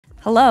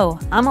Hello,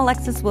 I'm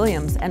Alexis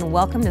Williams, and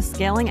welcome to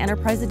Scaling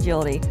Enterprise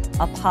Agility,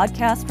 a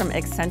podcast from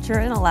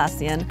Accenture and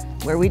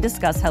Atlassian, where we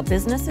discuss how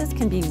businesses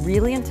can be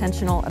really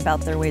intentional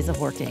about their ways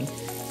of working.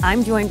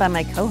 I'm joined by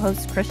my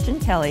co-host, Christian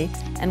Kelly,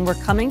 and we're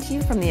coming to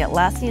you from the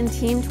Atlassian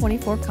Team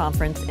 24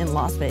 conference in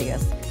Las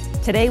Vegas.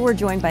 Today, we're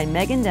joined by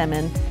Meagan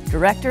Demmin,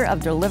 Director of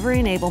Delivery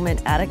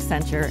Enablement at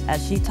Accenture,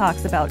 as she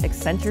talks about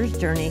Accenture's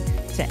journey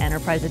to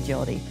enterprise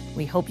agility.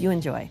 We hope you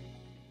enjoy.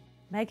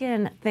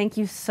 Meagan, thank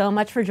you so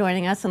much for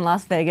joining us in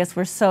Las Vegas.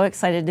 We're so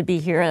excited to be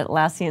here at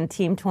Atlassian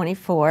Team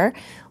 24.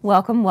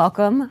 Welcome,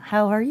 welcome.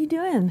 How are you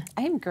doing?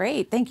 I'm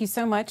great. Thank you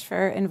so much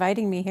for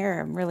inviting me here.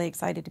 I'm really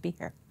excited to be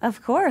here.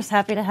 Of course,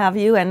 happy to have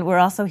you. And we're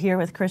also here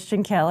with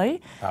Christian Kelly.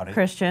 Howdy.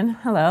 Christian,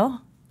 hello.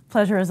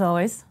 Pleasure as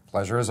always.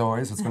 Pleasure as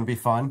always. It's going to be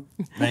fun.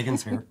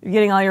 Megan's here. You're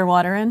getting all your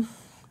water in?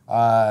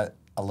 A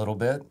little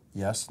bit.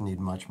 Yes, need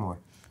much more.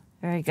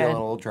 Very good. Feeling a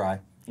little dry.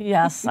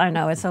 Yes, I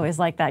know. It's always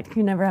like that.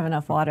 You never have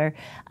enough water.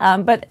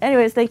 But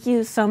anyways, thank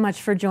you so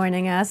much for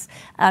joining us.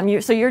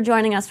 You're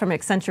joining us from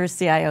Accenture's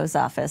CIO's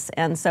office.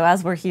 And so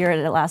as we're here at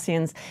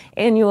Atlassian's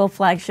annual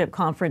flagship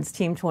conference,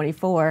 Team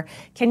 24,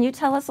 can you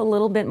tell us a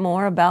little bit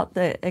more about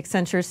the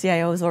Accenture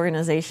CIO's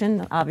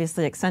organization?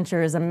 Obviously,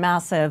 Accenture is a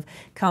massive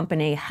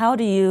company. How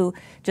do you,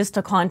 just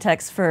to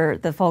context for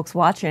the folks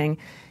watching,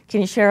 can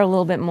you share a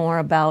little bit more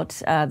about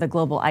the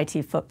global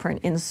IT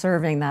footprint in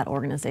serving that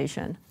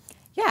organization?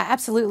 Yeah,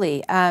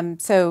 absolutely.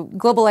 So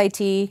global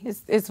IT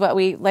is what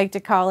we like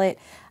to call it.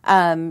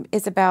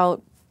 It's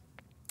about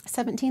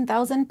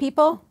 17,000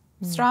 people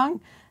strong,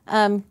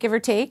 give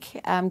or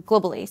take,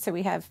 globally. So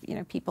we have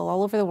people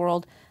all over the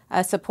world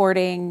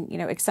supporting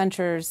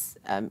Accenture's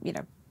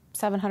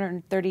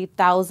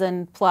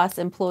 730,000 plus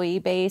employee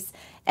base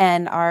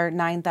and our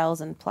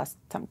 9,000 plus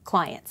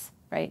clients,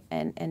 right,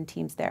 and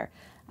teams there.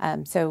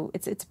 So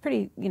it's a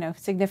pretty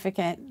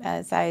significant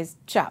sized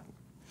shop.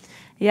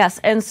 Yes,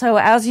 and so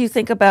as you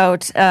think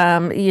about,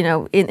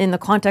 in the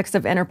context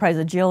of enterprise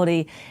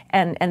agility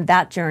and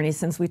that journey,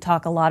 since we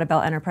talk a lot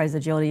about enterprise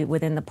agility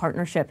within the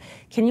partnership,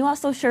 can you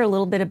also share a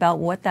little bit about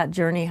what that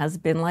journey has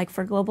been like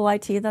for global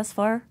IT thus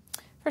far?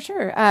 For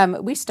sure.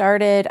 We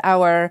started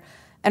our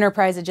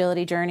enterprise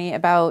agility journey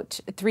about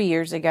 3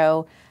 years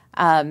ago,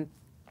 and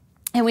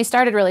we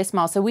started really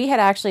small. So we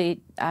had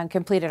actually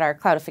completed our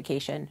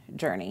cloudification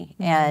journey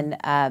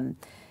and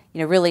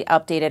really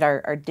updated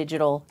our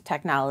digital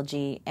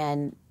technology.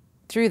 And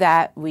through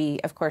that, we,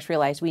 of course,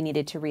 realized we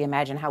needed to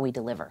reimagine how we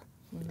deliver.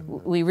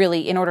 Mm-hmm. We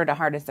really, in order to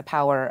harness the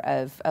power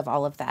of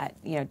all of that,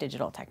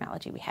 digital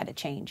technology, we had to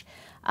change.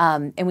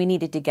 And we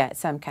needed to get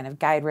some kind of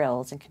guide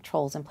rails and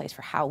controls in place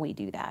for how we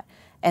do that.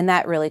 And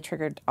that really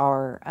triggered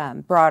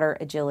our broader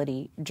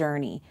agility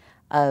journey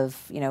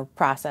of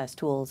process,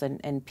 tools,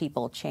 and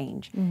people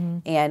change. Mm-hmm.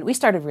 And we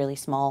started really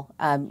small,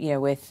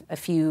 with a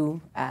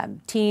few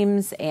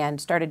teams, and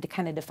started to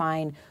kind of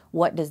define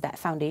what does that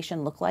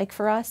foundation look like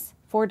for us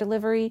for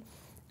delivery,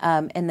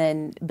 and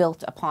then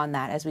built upon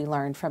that as we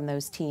learned from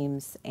those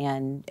teams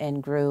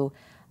and grew.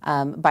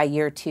 By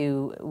year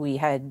 2, we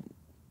had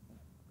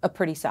a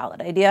pretty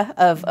solid idea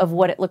of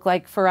what it looked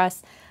like for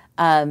us,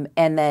 and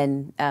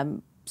then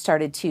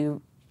started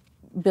to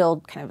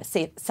build kind of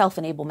a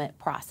self-enablement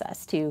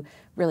process to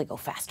really go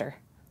faster.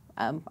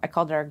 I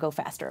called it our go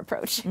faster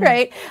approach,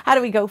 right? How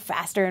do we go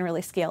faster and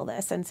really scale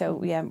this? And so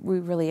we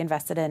really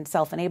invested in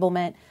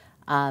self-enablement.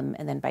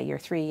 And then by year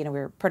 3, we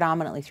were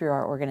predominantly through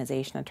our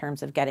organization in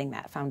terms of getting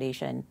that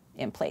foundation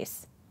in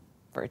place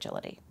for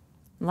agility.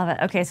 Love it.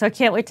 Okay, so I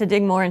can't wait to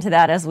dig more into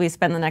that as we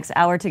spend the next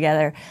hour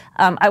together.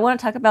 I want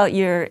to talk about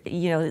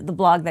the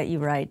blog that you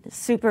write.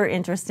 Super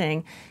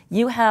interesting.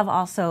 You have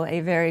also a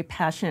very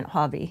passionate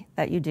hobby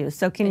that you do.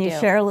 So can you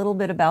share a little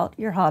bit about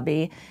your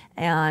hobby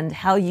and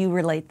how you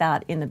relate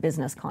that in the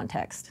business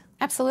context?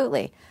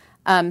 Absolutely.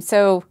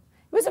 So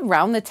it was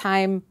around the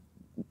time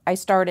I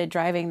started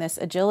driving this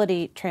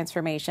agility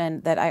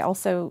transformation that I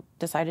also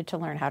decided to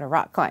learn how to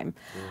rock climb.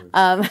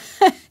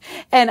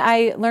 And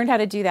I learned how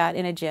to do that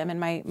in a gym, in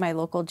my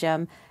local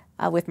gym,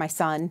 with my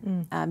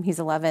son. He's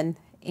 11,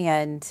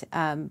 and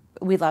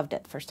we loved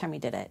it the first time we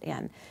did it.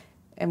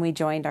 And we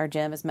joined our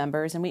gym as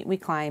members, and we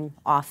climb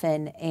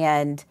often.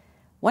 And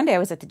one day I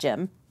was at the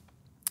gym,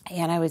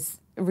 and I was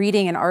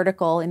reading an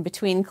article in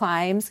between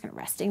climbs, kind of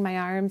resting my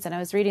arms, and I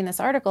was reading this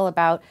article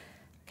about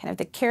kind of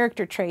the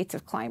character traits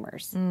of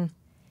climbers.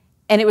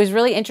 And it was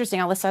really interesting.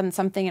 All of a sudden,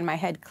 something in my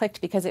head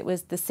clicked because it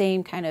was the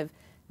same kind of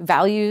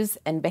values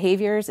and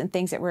behaviors and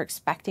things that we're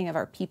expecting of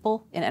our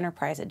people in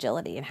enterprise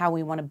agility and how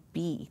we want to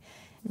be.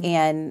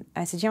 And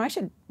I said, I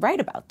should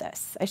write about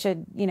this. I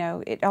should,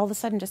 it all of a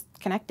sudden just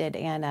connected.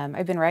 And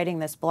I've been writing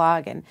this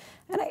blog, and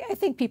I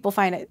think people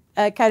find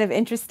it kind of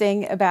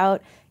interesting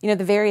about, the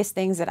various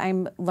things that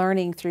I'm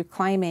learning through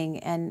climbing.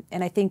 And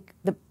I think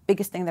the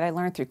biggest thing that I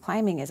learned through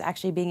climbing is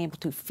actually being able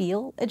to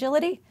feel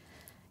agility.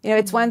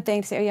 It's one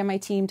thing to say, oh yeah, my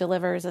team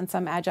delivers in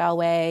some agile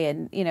way,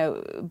 and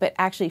but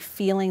actually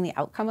feeling the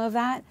outcome of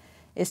that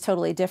is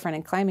totally different,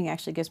 and climbing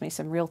actually gives me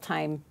some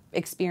real-time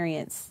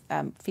experience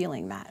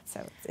feeling that.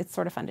 So it's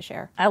sort of fun to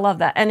share. I love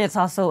that. And it's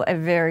also a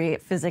very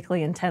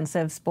physically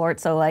intensive sport.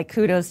 So like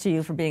kudos to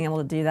you for being able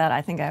to do that.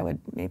 I think I would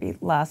maybe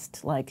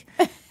last like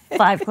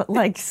 5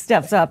 like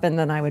steps up and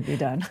then I would be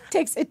done.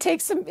 It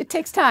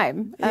takes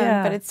time,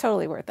 but it's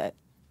totally worth it.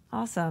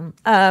 Awesome.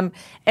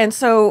 And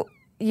so,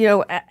 you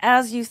know,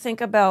 as you think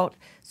about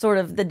sort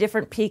of the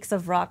different peaks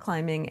of rock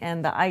climbing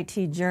and the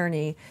IT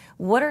journey,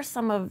 what are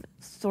some of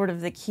sort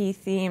of the key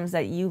themes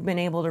that you've been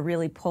able to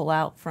really pull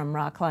out from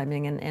rock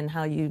climbing and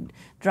how you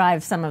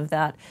drive some of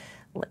that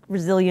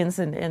resilience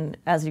and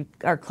as you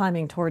are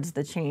climbing towards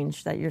the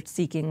change that you're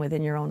seeking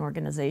within your own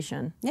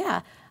organization?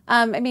 Yeah.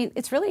 I mean,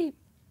 it's really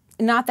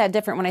not that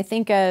different when I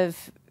think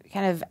of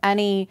kind of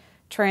any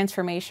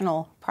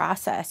transformational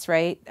process,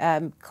 right?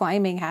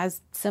 Climbing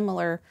has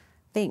similar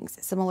things,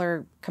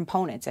 similar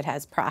components. It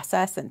has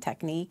process and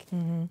technique.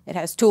 It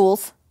has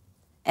tools,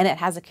 and it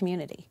has a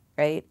community,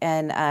 right?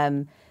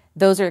 And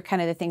those are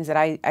kind of the things that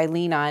I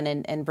lean on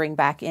and bring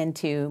back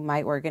into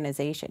my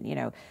organization.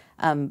 You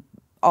know,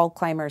 all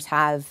climbers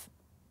have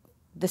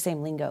the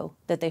same lingo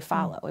that they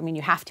follow. I mean,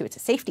 you have to. It's a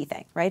safety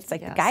thing, right? It's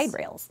like the guide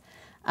rails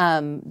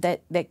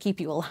that keep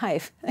you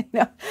alive. You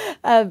know?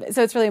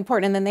 So it's really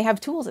important. And then they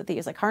have tools that they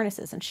use, like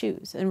harnesses and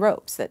shoes and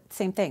ropes. That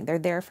same thing. They're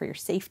there for your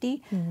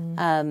safety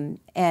and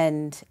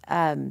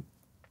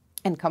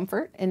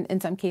comfort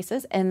in some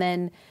cases. And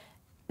then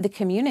the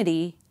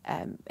community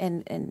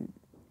and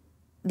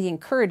the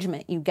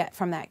encouragement you get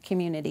from that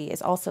community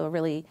is also a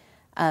really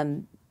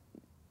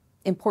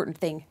important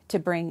thing to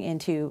bring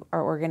into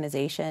our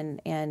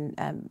organization.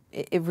 And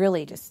it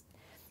really just,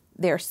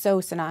 they're so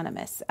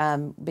synonymous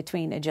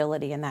between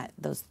agility and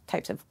those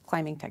types of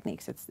climbing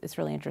techniques. It's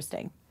really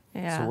interesting.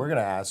 Yeah. So we're going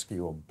to ask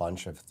you a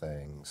bunch of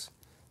things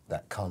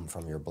that come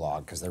from your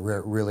blog because they're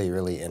really,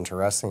 really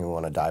interesting. We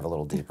want to dive a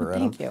little deeper in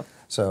them. Thank you.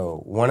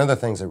 So one of the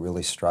things that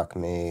really struck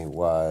me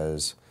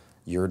was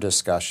your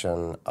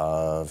discussion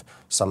of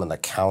some of the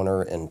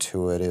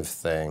counterintuitive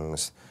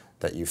things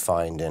that you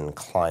find in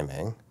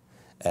climbing.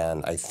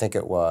 And I think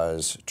it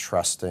was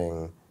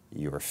trusting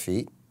your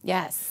feet.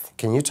 Yes.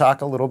 Can you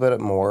talk a little bit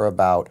more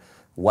about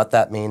what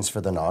that means for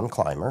the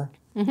non-climber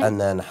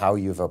and then how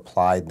you've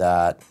applied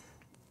that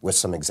with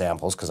some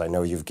examples, because I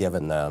know you've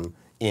given them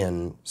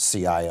in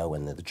CIO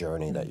and the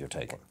journey that you're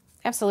taking?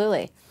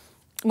 Absolutely.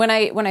 When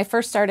I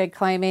first started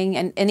climbing,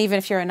 and even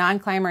if you're a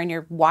non-climber and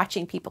you're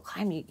watching people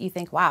climb, you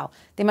think, wow,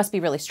 they must be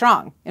really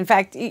strong. In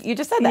fact, you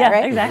just said that,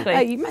 right?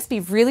 Exactly. You must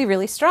be really,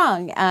 really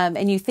strong.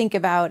 And you think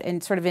about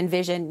and sort of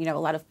envision, a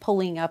lot of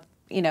pulling up,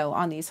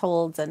 on these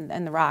holds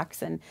and the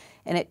rocks, and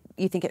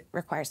you think it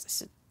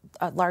requires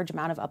a large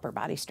amount of upper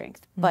body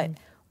strength. But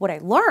what I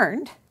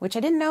learned, which I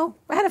didn't know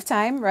ahead of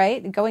time,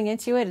 right, going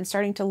into it and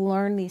starting to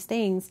learn these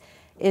things,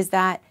 is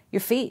that your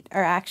feet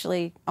are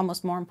actually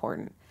almost more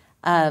important.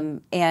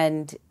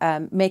 And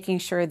making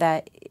sure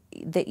that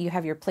you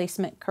have your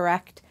placement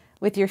correct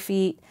with your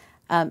feet,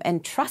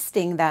 and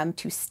trusting them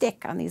to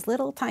stick on these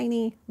little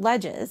tiny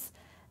ledges,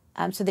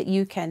 so that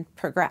you can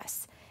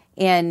progress.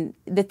 And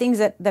the things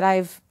that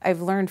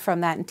I've learned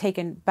from that and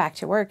taken back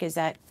to work is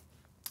that,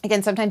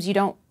 again, sometimes you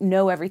don't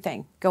know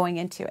everything going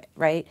into it,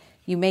 right?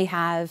 You may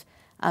have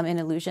an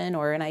illusion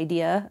or an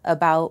idea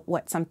about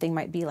what something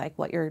might be like,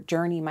 what your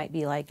journey might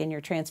be like in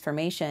your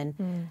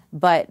transformation,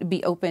 but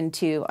be open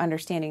to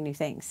understanding new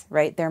things,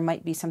 right? There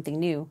might be something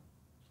new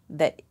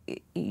that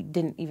you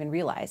didn't even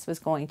realize was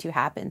going to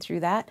happen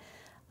through that,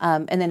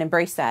 and then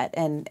embrace that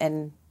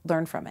and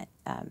learn from it.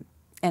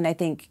 And I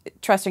think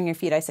trusting your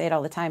feet, I say it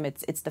all the time,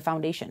 it's the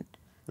foundation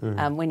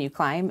when you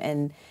climb.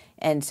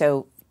 And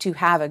so to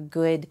have a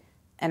good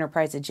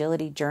enterprise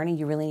agility journey,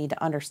 you really need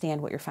to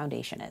understand what your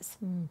foundation is.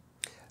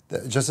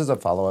 Just as a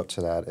follow-up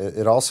to that,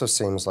 it also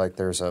seems like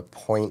there's a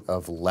point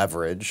of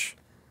leverage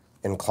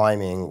in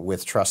climbing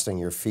with trusting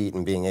your feet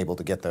and being able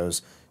to get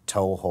those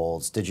toe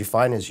holds. Did you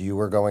find as you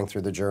were going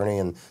through the journey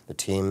and the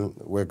team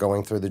were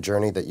going through the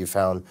journey that you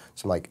found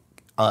some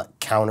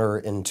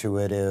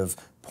counterintuitive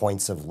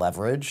points of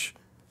leverage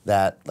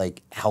that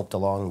helped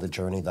along the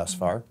journey thus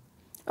far?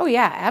 Oh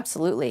yeah,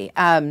 absolutely.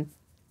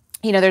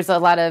 There's a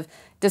lot of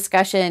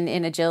discussion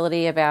in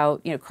agility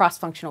about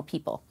cross-functional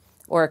people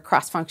or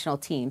cross-functional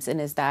teams, and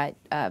is that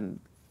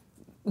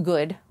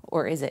good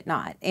or is it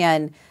not?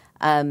 And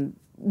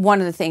one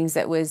of the things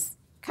that was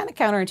kind of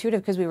counterintuitive,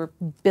 because we were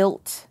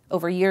built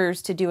over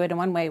years to do it in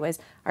one way, was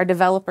our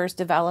developers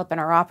develop and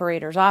our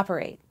operators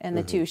operate, and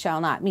the two shall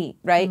not meet,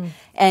 right?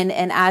 And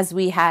as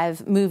we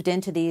have moved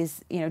into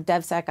these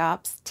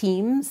DevSecOps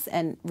teams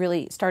and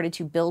really started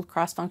to build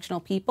cross-functional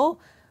people,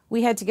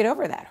 we had to get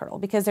over that hurdle,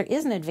 because there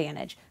is an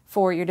advantage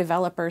for your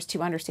developers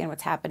to understand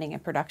what's happening in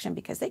production,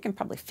 because they can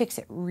probably fix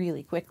it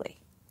really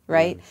quickly,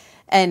 right?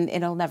 And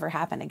it'll never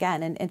happen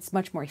again. And it's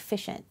much more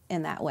efficient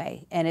in that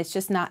way. And it's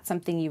just not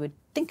something you would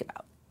think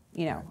about,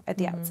 at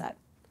the outset.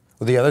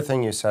 Well, the other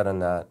thing you said in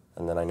that,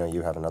 and then I know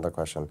you have another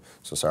question,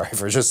 so sorry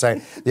for just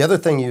saying, the other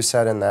thing you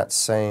said in that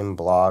same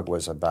blog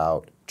was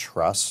about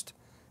trust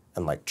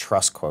and like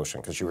trust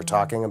quotient? Because you were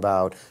talking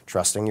about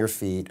trusting your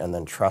feet and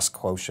then trust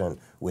quotient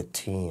with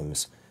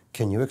teams.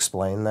 Can you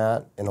explain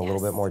that in a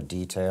little bit more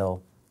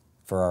detail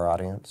for our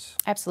audience?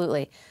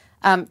 Absolutely.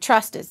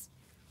 Trust is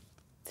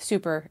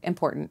super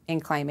important in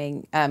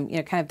climbing.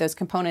 Kind of those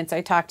components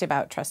I talked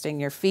about, trusting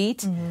your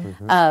feet,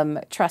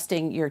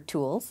 trusting your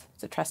tools,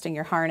 so trusting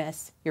your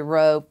harness, your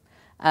rope,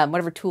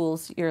 whatever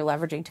tools you're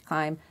leveraging to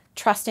climb,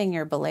 trusting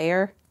your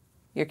belayer,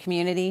 your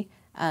community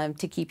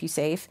to keep you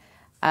safe.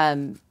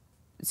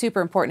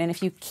 Super important. And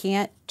if you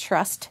can't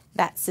trust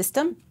that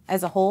system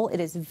as a whole, it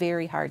is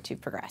very hard to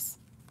progress.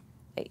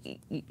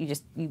 You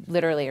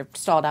literally are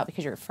stalled out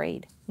because you're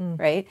afraid,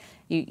 right?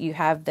 You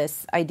have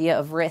this idea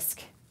of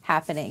risk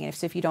happening. And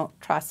so if you don't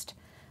trust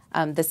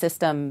the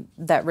system,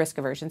 that risk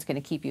aversion is going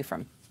to keep you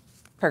from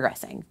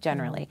progressing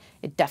generally.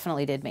 It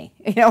definitely did me.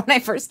 When I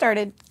first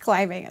started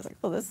climbing, I was like,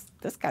 well, this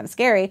is kind of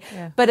scary.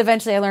 Yeah. But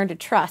eventually I learned to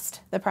trust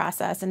the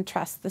process and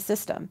trust the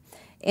system.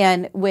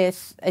 And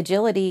with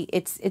agility,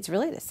 it's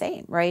really the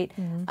same, right?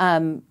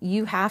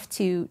 You have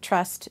to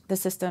trust the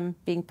system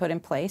being put in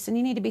place, and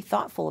you need to be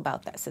thoughtful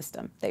about that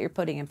system that you're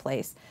putting in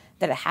place,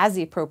 that it has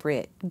the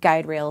appropriate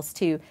guide rails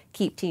to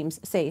keep teams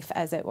safe,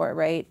 as it were,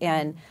 right?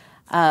 And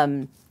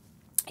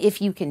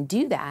if you can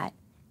do that,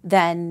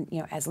 then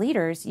as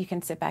leaders, you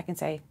can sit back and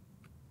say,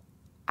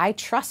 I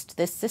trust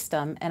this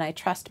system, and I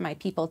trust my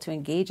people to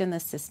engage in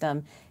this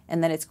system,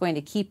 and that it's going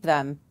to keep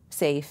them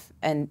safe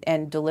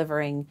and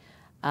delivering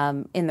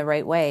in the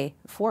right way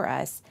for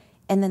us.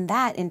 And then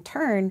that in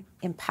turn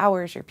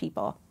empowers your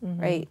people,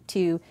 right,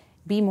 to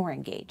be more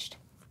engaged.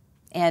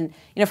 And,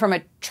 from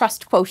a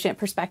trust quotient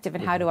perspective,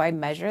 and how do I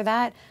measure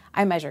that?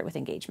 I measure it with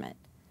engagement.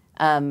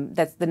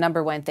 That's the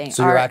number one thing.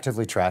 So you're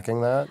actively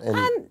tracking that?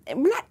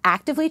 We're not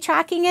actively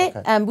tracking it.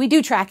 Okay. We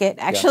do track it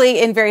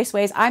actually in various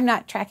ways. I'm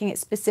not tracking it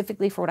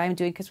specifically for what I'm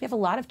doing because we have a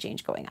lot of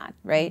change going on,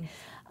 right?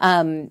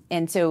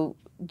 And so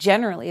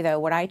generally, though,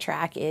 what I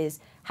track is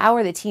how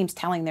are the teams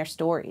telling their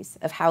stories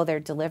of how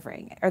they're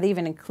delivering? Are they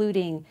even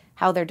including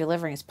how they're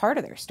delivering as part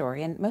of their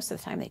story? And most of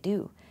the time they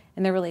do.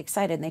 And they're really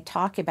excited. And they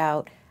talk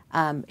about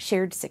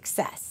shared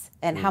success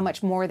and how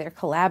much more they're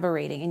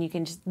collaborating. And you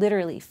can just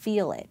literally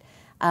feel it,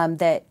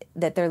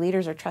 that their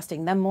leaders are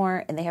trusting them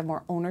more and they have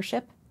more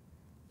ownership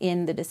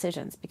in the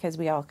decisions because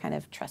we all kind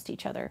of trust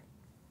each other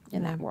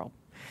in that world.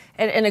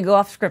 And to go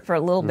off script for a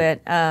little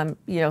bit,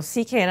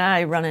 CK and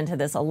I run into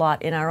this a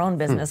lot in our own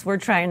business. We're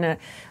trying to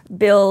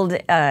build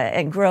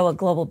and grow a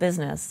global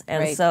business.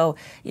 And so,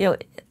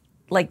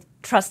 like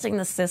trusting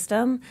the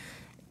system,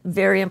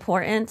 very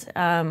important,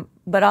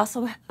 but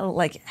also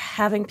like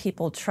having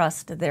people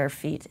trust their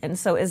feet. And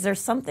so is there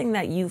something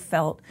that you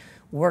felt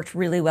worked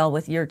really well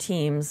with your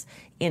teams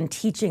in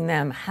teaching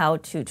them how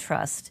to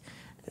trust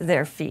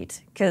their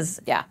feet? Because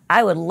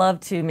I would love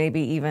to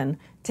maybe even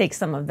take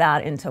some of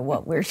that into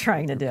what we're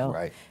trying to do.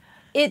 Right.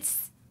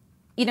 It's,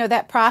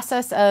 that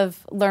process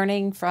of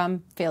learning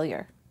from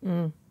failure,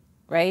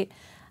 right?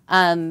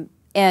 And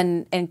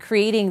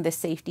creating the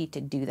safety to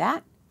do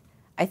that,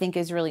 I think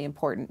is really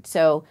important.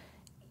 So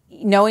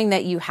knowing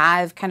that you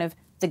have kind of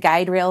the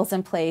guide rails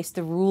in place,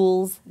 the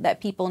rules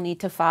that people need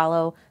to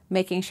follow,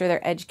 making sure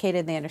they're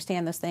educated, they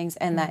understand those things,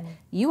 and that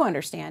you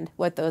understand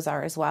what those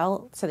are as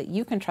well so that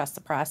you can trust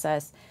the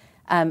process.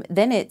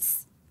 Then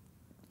it's,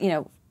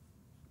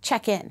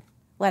 check in,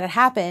 let it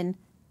happen,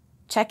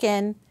 check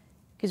in,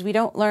 because we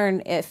don't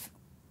learn if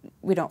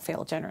we don't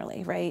fail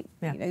generally, right?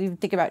 Yeah. You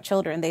think about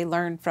children, they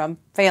learn from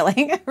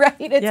failing, right?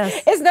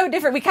 It's no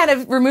different. We kind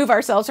of remove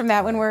ourselves from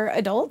that when we're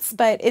adults,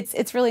 but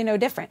it's really no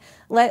different.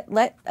 Let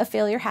a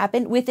failure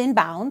happen within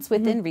bounds,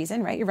 within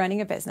reason, right? You're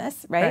running a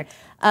business, right?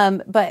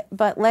 But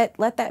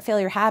let that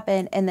failure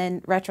happen and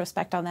then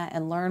retrospect on that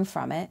and learn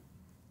from it.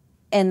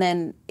 And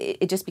then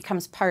it just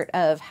becomes part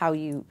of how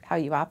you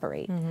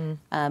operate. And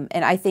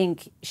I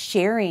think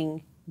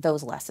sharing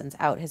those lessons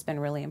out has been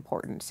really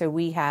important. So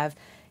we have,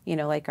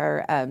 like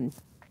our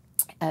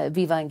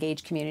Viva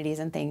Engage communities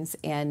and things,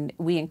 and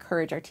we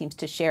encourage our teams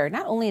to share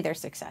not only their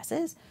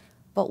successes,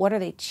 but what are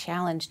they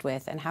challenged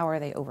with and how are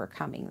they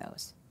overcoming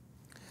those?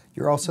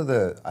 You're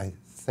also I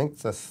think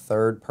the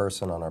third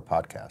person on our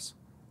podcast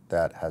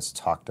that has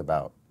talked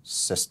about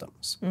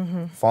systems.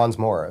 Fons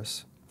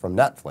Morris from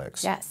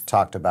Netflix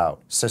talked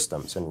about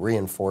systems and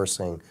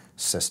reinforcing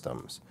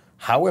systems.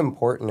 How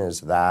important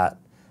is that?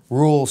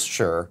 Rules,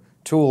 sure.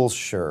 Tools,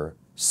 sure.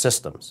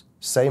 Systems.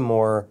 Say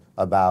more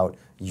about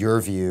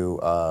your view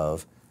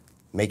of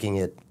making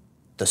it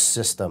the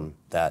system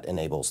that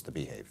enables the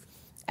behavior.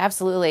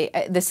 Absolutely.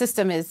 The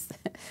system is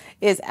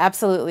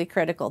absolutely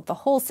critical, the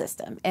whole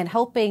system, and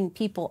helping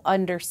people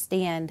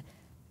understand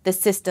the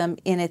system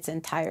in its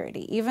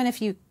entirety. Even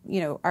if you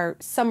are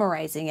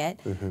summarizing it,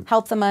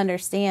 help them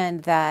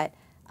understand that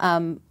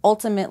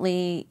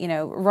ultimately,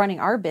 running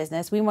our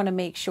business, we want to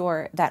make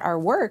sure that our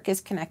work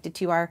is connected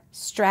to our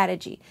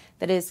strategy,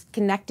 that is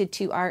connected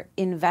to our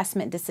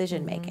investment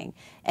decision making.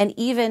 And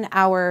even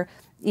our,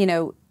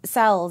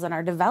 cells and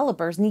our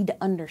developers need to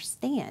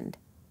understand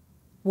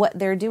what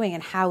they're doing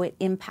and how it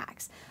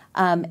impacts.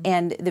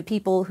 And the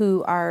people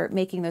who are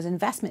making those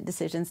investment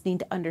decisions need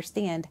to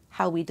understand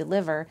how we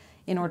deliver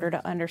in order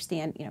to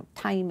understand,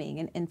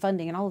 timing and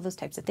funding and all of those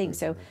types of things.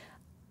 So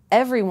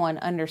everyone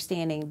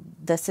understanding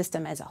the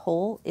system as a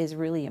whole is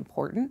really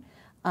important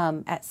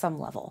at some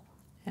level.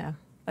 Yeah,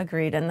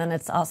 agreed. And then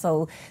it's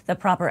also the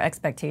proper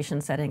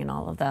expectation setting and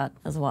all of that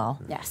as well.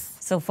 Yes.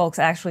 So folks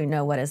actually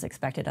know what is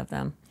expected of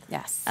them.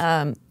 Yes.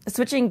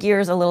 Switching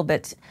gears a little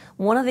bit,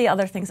 one of the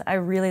other things I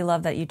really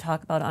love that you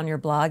talk about on your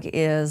blog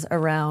is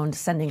around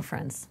sending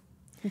friends.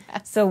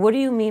 Yes. So what do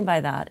you mean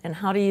by that, and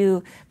how do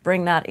you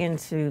bring that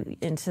into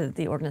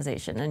the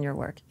organization and your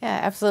work? Yeah,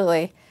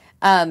 absolutely.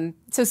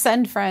 So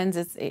send friends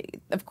is,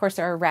 of course,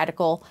 there are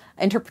radical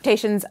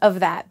interpretations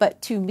of that,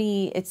 but to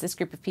me, it's this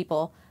group of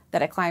people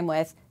that I climb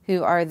with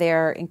who are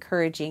there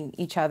encouraging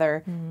each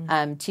other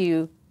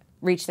to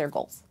reach their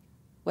goals,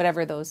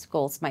 whatever those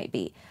goals might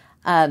be.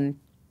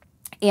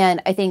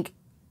 And I think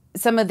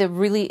some of the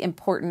really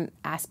important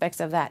aspects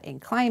of that in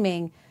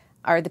climbing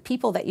are the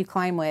people that you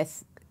climb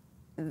with.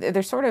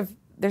 There's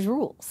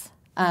rules.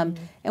 And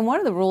one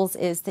of the rules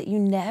is that you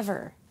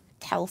never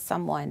tell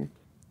someone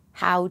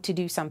how to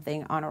do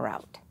something on a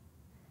route.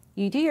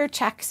 You do your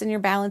checks and your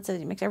balances,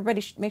 you make sure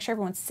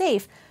everyone's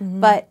safe,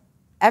 but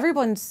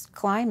everyone's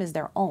climb is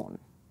their own.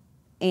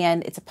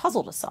 And it's a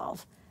puzzle to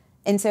solve.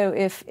 And so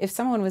if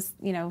someone was,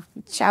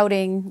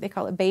 shouting, they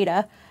call it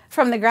beta,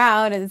 from the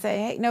ground and say,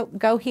 hey, no,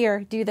 go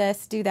here, do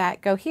this, do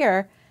that, go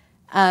here,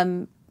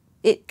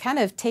 it kind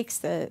of takes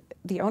the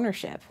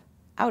ownership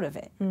out of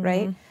it,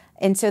 right?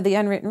 And so the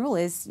unwritten rule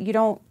is you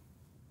don't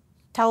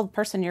tell the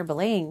person you're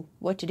belaying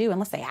what to do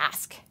unless they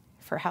ask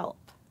for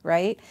help,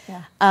 right?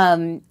 Yeah.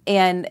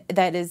 And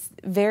that is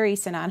very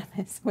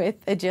synonymous with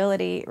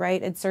agility,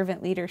 right, and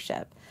servant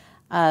leadership,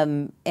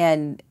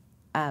 and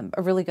a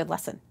really good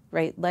lesson,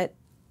 right?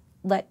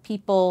 Let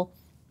people,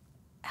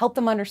 help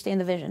them understand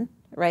the vision,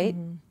 right?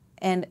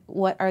 And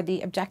what are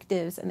the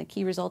objectives and the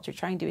key results you're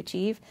trying to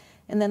achieve.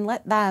 And then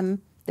let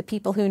them, the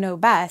people who know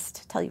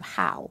best, tell you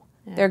how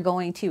they're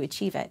going to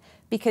achieve it.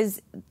 Because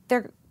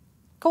they're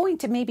going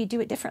to maybe do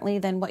it differently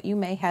than what you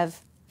may have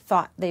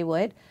thought they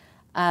would.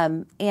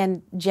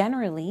 And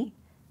generally,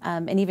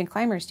 and even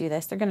climbers do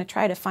this, they're going to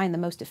try to find the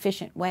most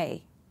efficient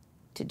way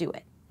to do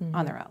it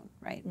on their own,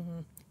 right?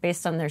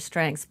 Based on their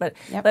strengths, but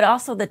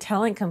also the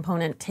telling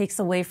component takes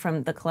away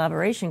from the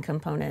collaboration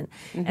component.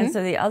 And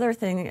so the other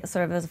thing,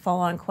 sort of as a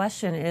follow-on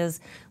question, is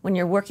when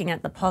you're working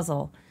at the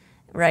puzzle,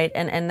 right,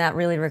 and that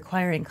really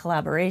requiring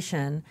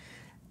collaboration,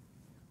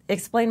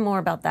 explain more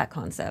about that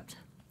concept.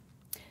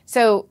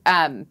 So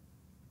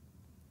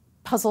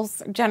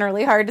puzzles are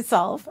generally hard to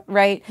solve,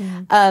 right?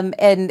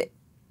 And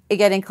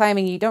again, in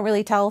climbing, you don't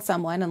really tell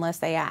someone unless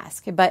they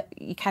ask, but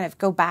you kind of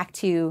go back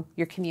to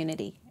your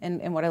community.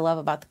 And what I love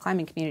about the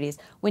climbing community is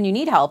when you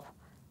need help,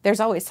 there's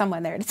always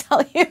someone there to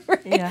tell you,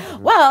 right? Yeah.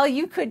 Well,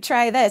 you could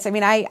try this. I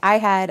mean, I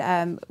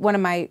had one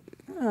of my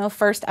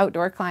first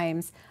outdoor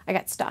climbs, I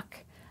got stuck.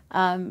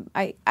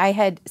 I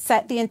had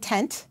set the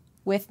intent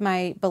with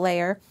my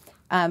belayer,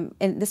 and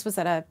this was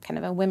at a kind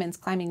of a women's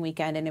climbing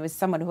weekend, and it was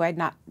someone who I'd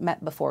not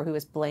met before who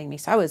was belaying me.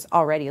 So I was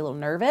already a little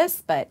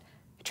nervous, but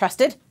I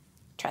trusted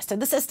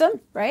the system,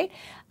 right?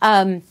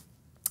 And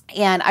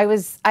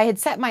I had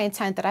set my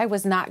intent that I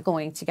was not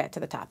going to get to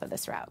the top of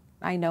this route.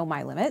 I know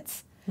my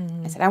limits.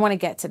 I said, I want to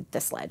get to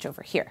this ledge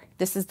over here.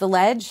 This is the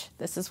ledge.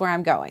 This is where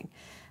I'm going.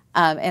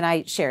 And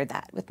I shared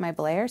that with my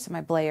belayer, so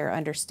my belayer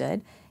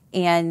understood.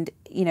 And,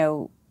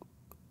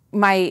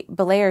 my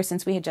belayer,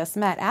 since we had just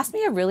met, asked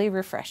me a really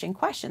refreshing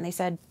question. They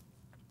said,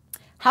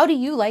 how do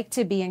you like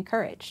to be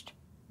encouraged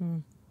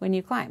when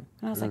you climb?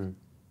 And I was like,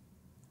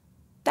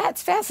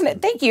 that's fascinating.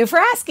 Thank you for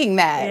asking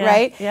that,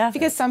 right? Yeah.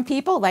 Because some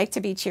people like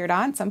to be cheered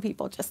on. Some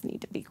people just need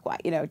to be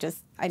quiet.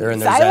 They're in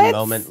their zen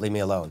moment. Leave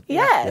me alone.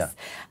 Yes.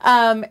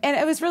 Yeah. And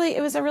it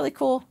was a really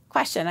cool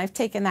question. I've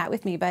taken that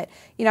with me. But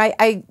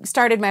I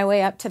started my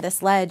way up to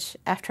this ledge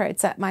after I'd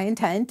set my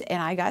intent,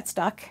 and I got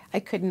stuck. I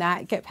could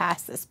not get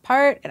past this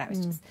part, and I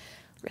was just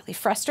really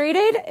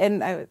frustrated.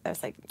 And I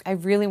was like, I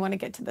really want to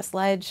get to this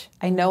ledge.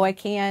 I know I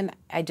can.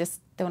 I just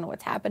don't know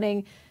what's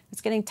happening. I was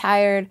getting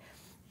tired.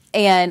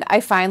 And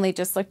I finally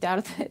just looked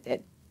out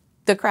at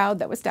the crowd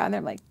that was down there.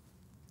 I'm like,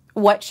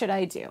 what should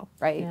I do,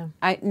 right?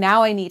 Yeah.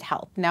 Now I need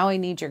help. Now I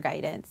need your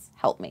guidance.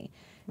 Help me,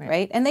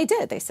 right? And they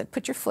did. They said,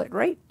 put your foot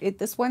right at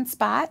this one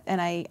spot. And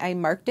I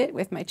marked it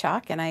with my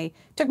chalk. And it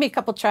took me a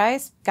couple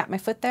tries, got my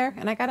foot there,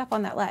 and I got up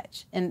on that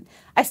ledge. And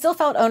I still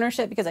felt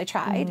ownership because I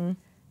tried.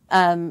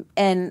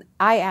 And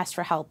I asked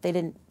for help. They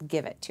didn't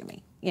give it to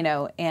me,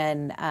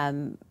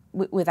 and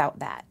without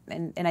that.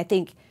 And I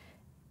think,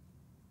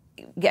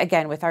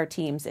 again, with our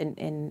teams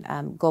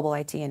in global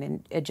IT and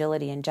in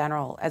agility in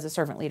general, as a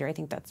servant leader, I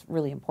think that's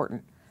really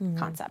important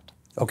concept.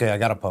 Okay, I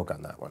got to poke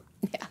on that one.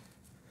 Yeah.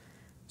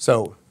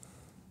 So,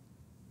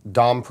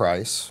 Dom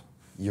Price,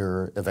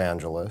 your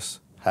evangelist,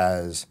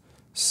 has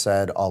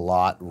said a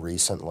lot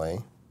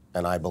recently,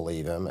 and I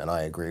believe him and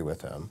I agree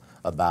with him,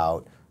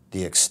 about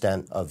the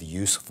extent of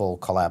useful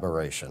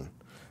collaboration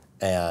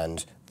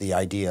and the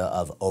idea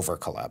of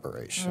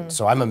over-collaboration.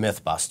 So I'm a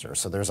myth buster.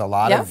 So there's a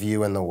lot of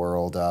view in the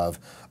world of,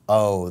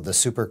 oh, the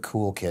super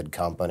cool kid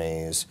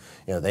companies,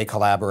 you know, they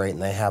collaborate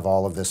and they have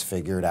all of this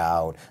figured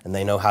out and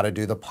they know how to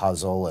do the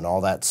puzzle and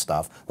all that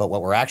stuff. But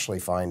what we're actually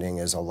finding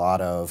is a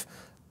lot of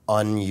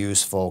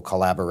unuseful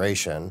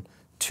collaboration,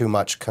 too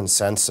much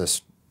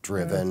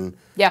consensus-driven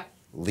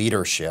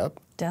leadership.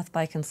 Death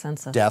by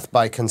consensus. Death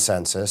by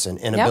consensus and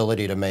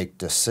inability to make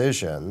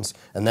decisions.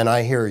 And then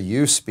I hear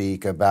you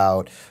speak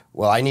about,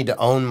 well, I need to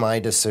own my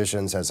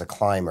decisions as a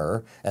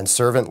climber, and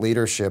servant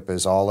leadership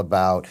is all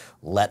about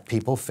let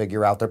people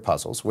figure out their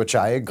puzzles, which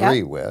I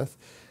agree with.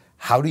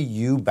 How do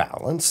you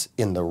balance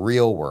in the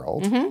real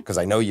world, because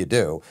I know you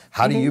do,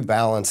 how do you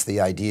balance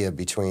the idea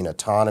between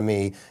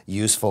autonomy,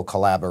 useful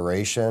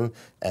collaboration,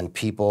 and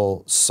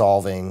people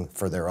solving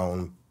for their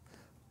own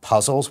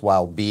puzzles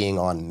while being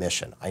on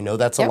mission? I know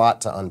that's a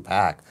lot to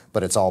unpack,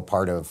 but it's all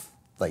part of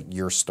like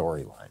your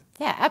storyline.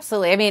 Yeah,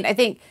 absolutely. I mean, I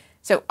think,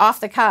 so off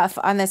the cuff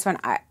on this one,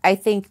 I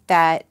think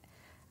that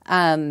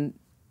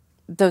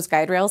those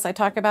guide rails I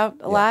talk about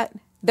a lot,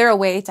 they're a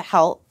way to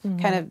help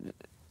kind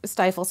of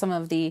stifle some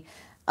of the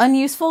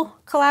unuseful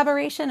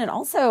collaboration, and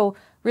also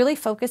really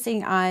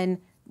focusing on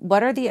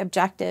what are the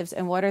objectives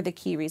and what are the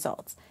key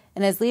results.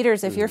 And as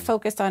leaders, if you're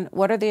focused on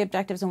what are the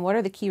objectives and what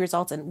are the key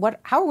results and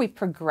how are we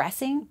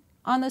progressing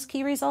on those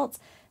key results,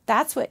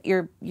 that's what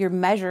your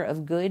measure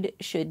of good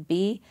should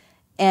be,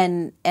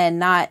 and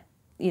not,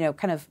 you know,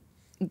 kind of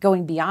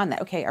going beyond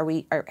that. Okay,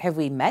 have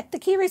we met the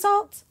key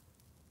results?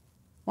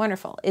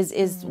 Wonderful.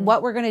 Is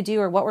what we're going to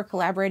do or what we're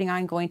collaborating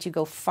on going to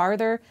go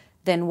farther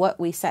than what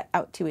we set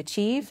out to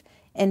achieve?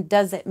 And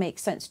does it make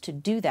sense to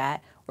do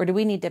that? Or do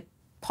we need to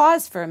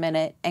pause for a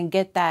minute and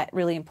get that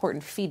really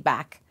important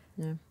feedback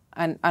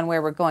on where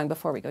we're going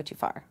before we go too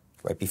far?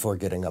 Right before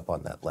getting up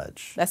on that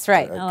ledge. That's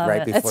right.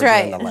 Right before That's right.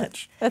 getting on the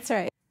ledge. That's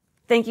right.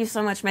 Thank you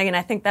so much, Meagan.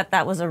 I think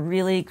that was a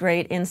really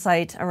great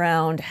insight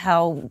around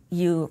how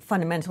you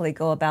fundamentally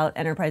go about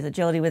enterprise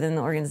agility within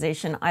the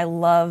organization. I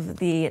love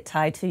the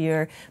tie to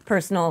your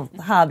personal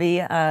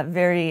hobby.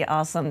 Very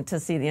awesome to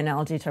see the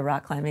analogy to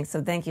rock climbing.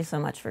 So thank you so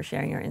much for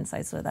sharing your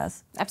insights with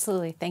us.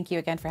 Absolutely. Thank you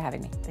again for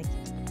having me. Thank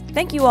you.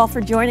 Thank you all for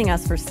joining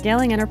us for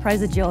Scaling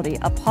Enterprise Agility,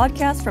 a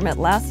podcast from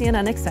Atlassian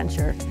and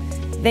Accenture.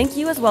 Thank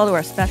you as well to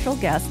our special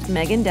guest,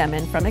 Meagan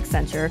Demmin from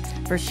Accenture,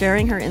 for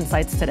sharing her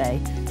insights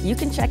today. You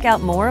can check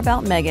out more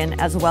about Meagan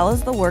as well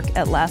as the work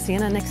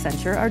Atlassian and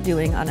Accenture are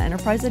doing on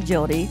enterprise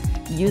agility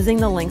using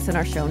the links in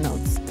our show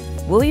notes.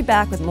 We'll be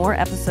back with more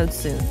episodes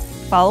soon.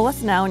 Follow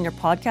us now in your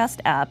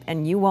podcast app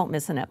and you won't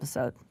miss an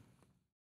episode.